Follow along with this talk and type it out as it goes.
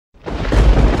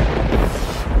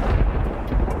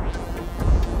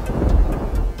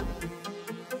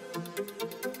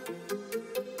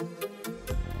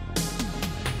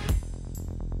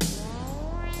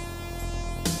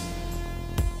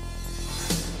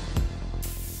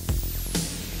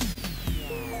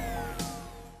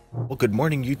Well, good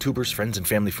morning, YouTubers, friends, and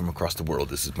family from across the world.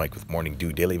 This is Mike with Morning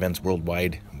Dew Daily Events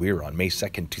Worldwide. We're on May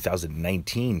 2nd,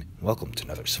 2019. Welcome to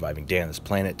another surviving day on this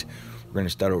planet. We're going to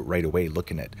start out right away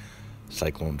looking at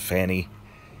Cyclone Fani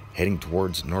heading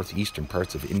towards northeastern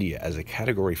parts of India as a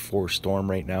Category 4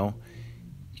 storm right now.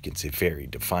 You can see a very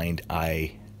defined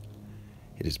eye.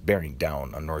 It is bearing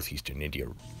down on northeastern India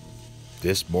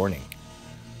this morning.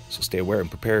 So stay aware and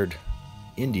prepared,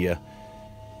 India,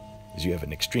 as you have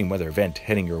an extreme weather event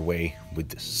heading your way with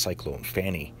this Cyclone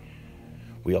Fani.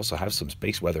 We also have some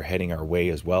space weather heading our way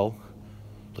as well.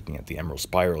 Looking at the Emerald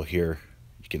Spiral here,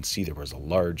 you can see there was a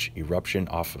large eruption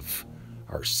off of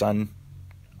our sun,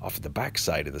 off of the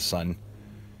backside of the sun,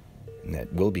 and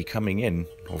that will be coming in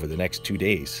over the next 2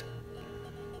 days.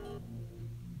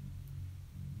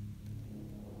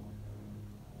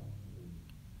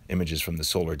 Images from the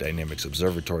Solar Dynamics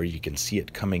Observatory, you can see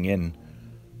it coming in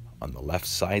on the left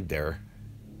side there.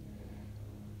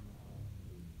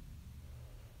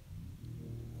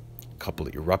 A couple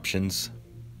of eruptions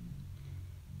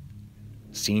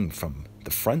seen from the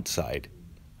front side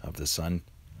of the sun.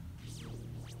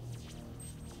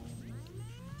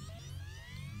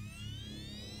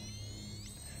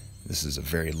 This is a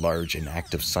very large and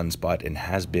active sunspot and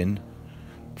has been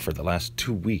for the last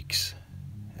 2 weeks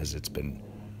as it's been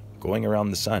going around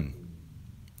the sun,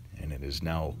 and it is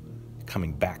now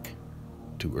coming back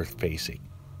to Earth facing.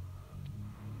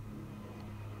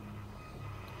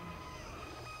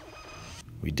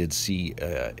 We did see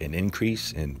an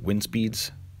increase in wind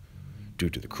speeds due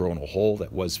to the coronal hole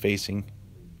that was facing.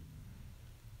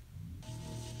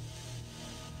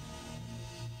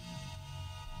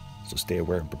 So stay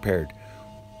aware and prepared.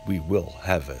 We will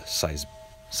have a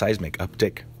seismic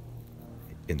uptick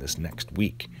in this next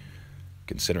week,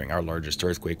 considering our largest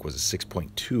earthquake was a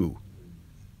 6.2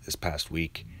 this past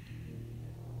week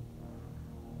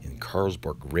in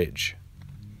Carlsberg Ridge.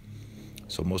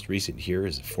 So most recent here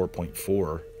is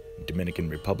 4.4 in Dominican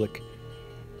Republic.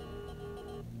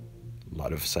 A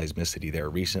lot of seismicity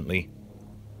there recently.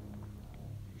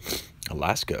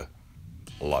 Alaska,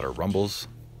 a lot of rumbles.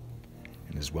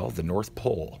 And as well the North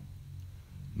Pole,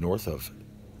 north of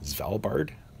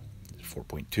Svalbard,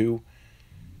 4.2.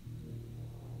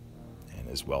 And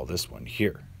as well this one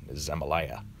here,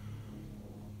 Zemalaya,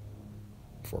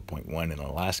 4.1 in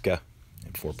Alaska,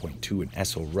 and 4.2 in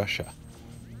Esso, Russia.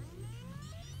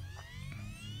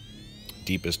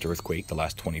 Deepest earthquake the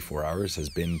last 24 hours has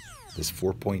been this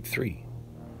 4.3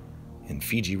 in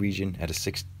Fiji region at a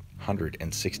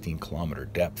 616 kilometer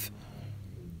depth.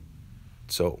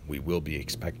 So we will be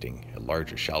expecting a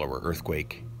larger, shallower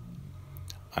earthquake.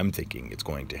 I'm thinking it's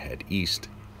going to head east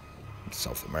in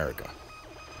South America.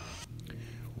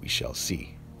 We shall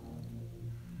see.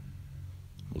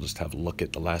 We'll just have a look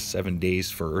at the last 7 days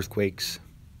for earthquakes.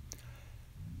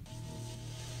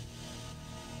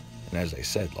 And as I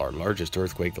said, our largest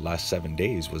earthquake the last 7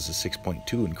 days was a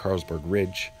 6.2 in Carlsberg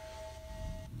Ridge.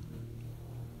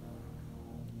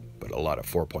 But a lot of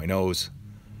 4.0s,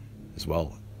 as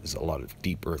well as a lot of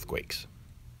deep earthquakes.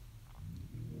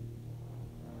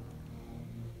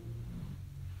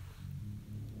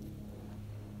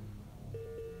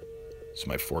 So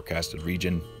my forecasted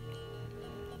region,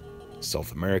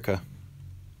 South America,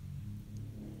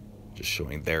 just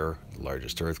showing there the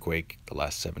largest earthquake the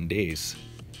last 7 days.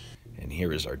 And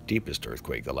here is our deepest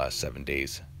earthquake the last 7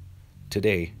 days.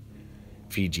 Today,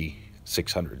 Fiji,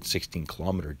 616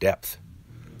 kilometer depth.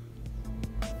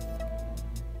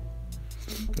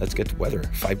 Let's get to weather.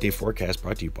 5-day forecast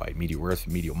brought to you by Meteor Earth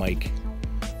and Meteor Mike.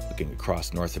 Looking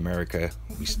across North America,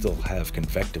 we still have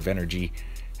convective energy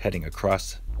heading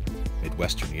across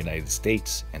Midwestern United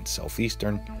States and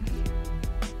Southeastern.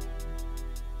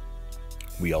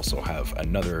 We also have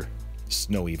another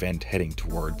snow event heading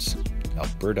towards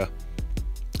Alberta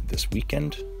this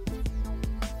weekend.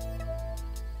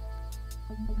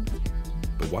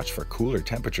 But watch for cooler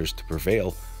temperatures to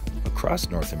prevail across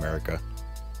North America.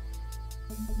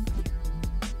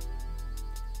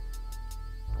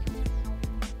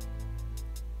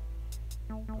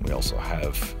 We also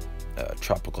have a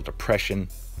tropical depression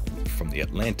from the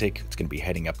Atlantic. It's going to be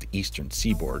heading up the eastern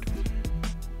seaboard,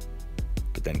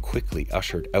 but then quickly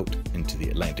ushered out into the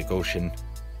Atlantic Ocean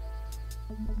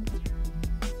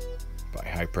by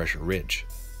high pressure ridge.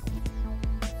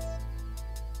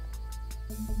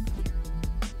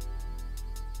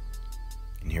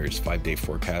 And here's 5-day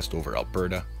forecast over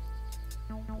Alberta.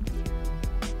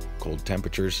 Cold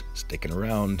temperatures sticking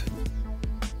around,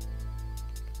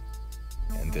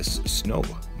 and this snow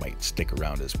might stick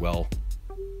around as well.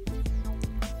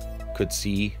 Could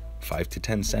see 5 to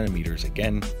 10 centimeters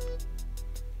again.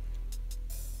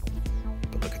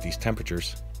 But look at these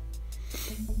temperatures.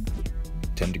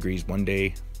 10 degrees one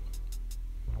day,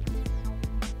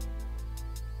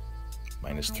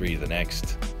 -3 the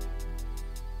next.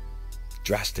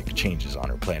 Drastic changes on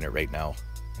our planet right now.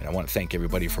 And I want to thank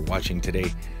everybody for watching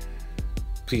today.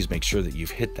 Please make sure that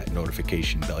you've hit that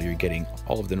notification bell. You're getting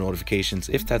all of the notifications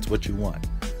if that's what you want.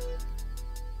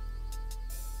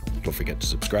 Don't forget to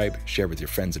subscribe, share with your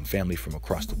friends and family from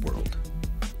across the world.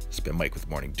 It's been Mike with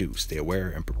Morning Dew. Stay aware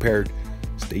and prepared,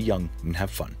 stay young and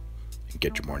have fun, and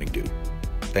get your morning dew.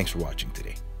 Thanks for watching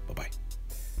today. Bye-bye.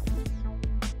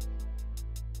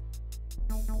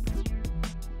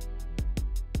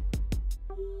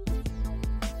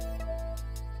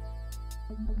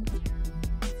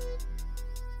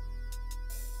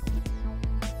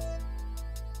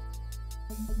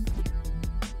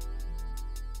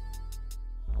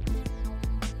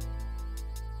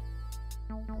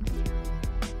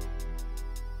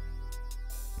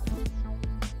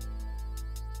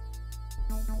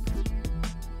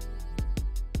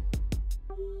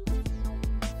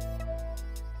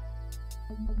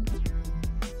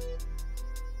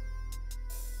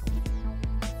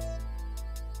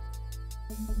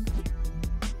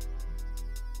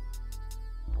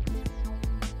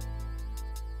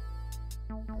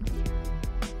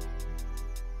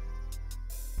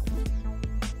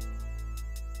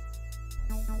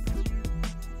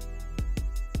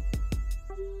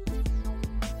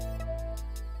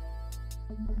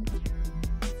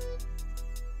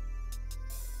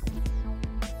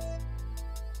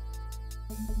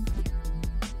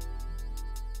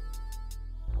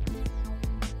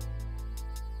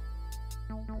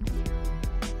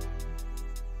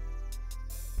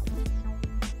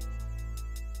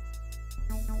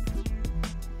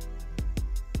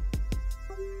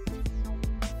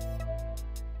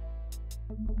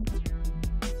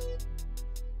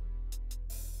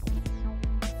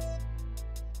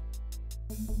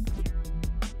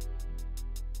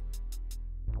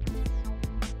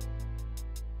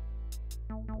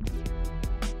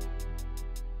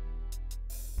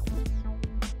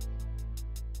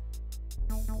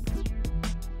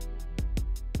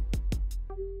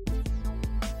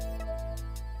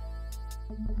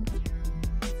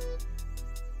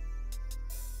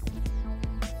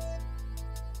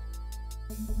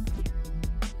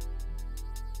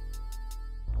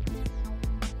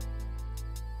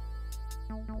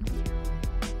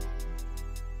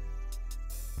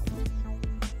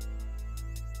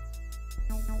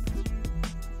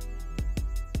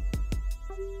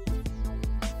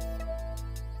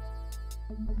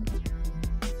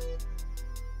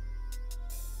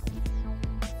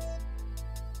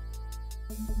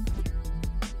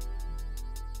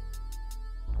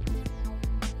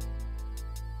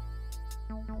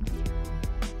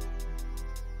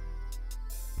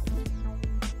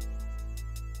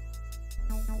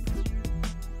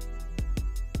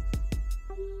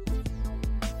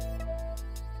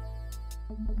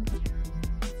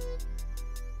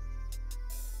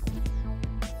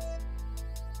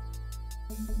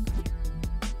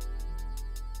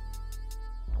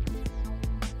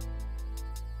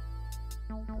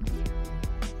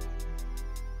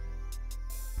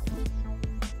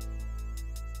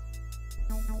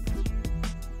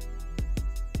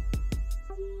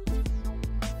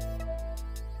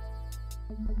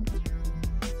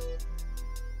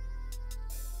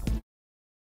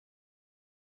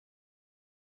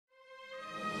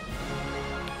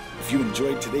 If you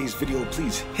enjoyed today's video,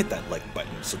 please hit that like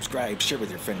button, subscribe, share with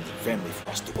your friends and family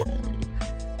across the world.